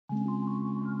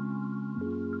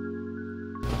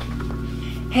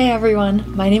Hey everyone,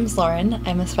 my name's Lauren.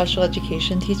 I'm a special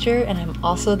education teacher and I'm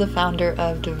also the founder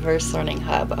of Diverse Learning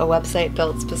Hub, a website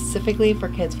built specifically for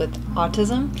kids with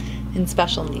autism and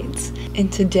special needs.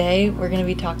 And today we're going to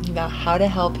be talking about how to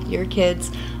help your kids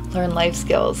learn life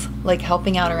skills, like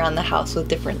helping out around the house with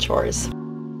different chores.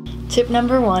 Tip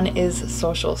number 1 is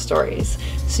social stories.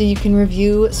 So you can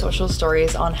review social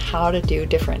stories on how to do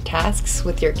different tasks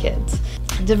with your kids.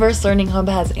 Diverse Learning Hub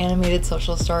has animated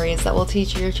social stories that will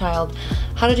teach your child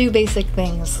how to do basic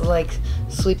things like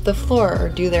sweep the floor or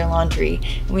do their laundry.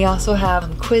 And we also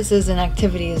have quizzes and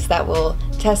activities that will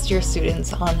test your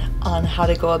students on how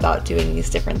to go about doing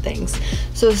these different things.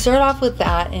 So start off with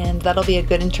that, and that'll be a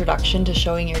good introduction to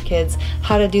showing your kids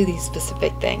how to do these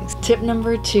specific things. Tip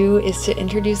number 2 is to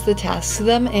introduce the tasks to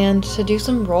them and to do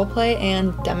some role play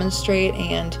and demonstrate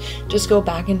and just go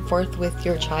back and forth with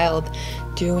your child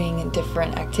doing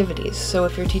different activities. So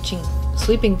if you're teaching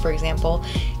sweeping, for example,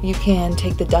 you can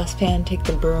take the dustpan, take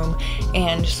the broom,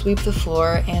 and sweep the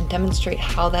floor and demonstrate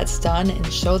how that's done and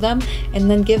show them, and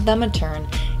then give them a turn,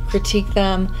 critique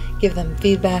them, give them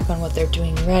feedback on what they're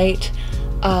doing right,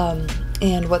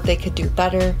 and what they could do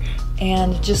better,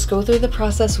 and just go through the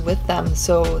process with them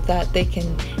so that they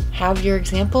can have your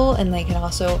example and they can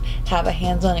also have a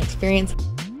hands-on experience.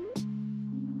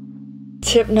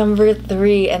 Tip number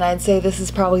 3, and I'd say this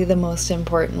is probably the most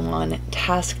important one,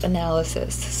 task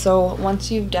analysis. So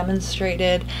once you've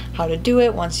demonstrated how to do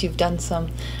it, once you've done some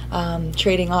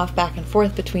trading off back and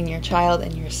forth between your child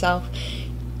and yourself,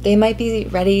 they might be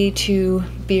ready to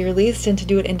be released and to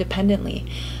do it independently.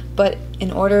 But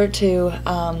in order to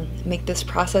make this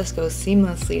process go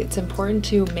seamlessly, it's important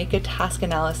to make a task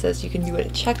analysis. You can do it a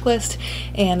checklist,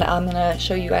 and I'm going to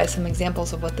show you guys some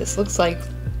examples of what this looks like.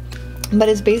 But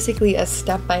it's basically a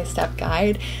step-by-step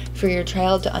guide for your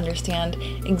child to understand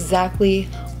exactly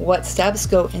what steps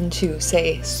go into,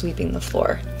 say, sweeping the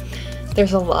floor.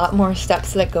 There's a lot more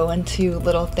steps that go into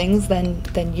little things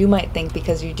than you might think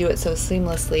because you do it so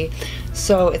seamlessly.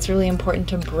 So it's really important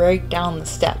to break down the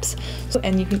steps.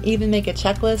 And you can even make a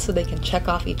checklist so they can check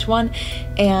off each one.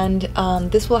 And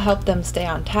this will help them stay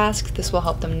on task. This will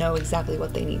help them know exactly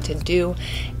what they need to do.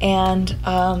 And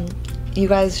you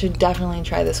guys should definitely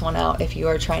try this one out if you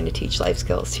are trying to teach life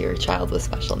skills to your child with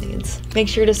special needs. Make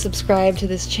sure to subscribe to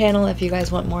this channel if you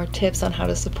guys want more tips on how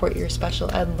to support your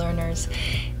special ed learners.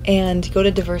 And go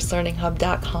to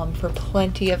diverselearninghub.com for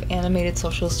plenty of animated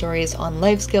social stories on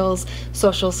life skills,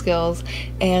 social skills,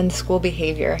 and school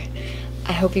behavior.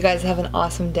 I hope you guys have an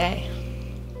awesome day.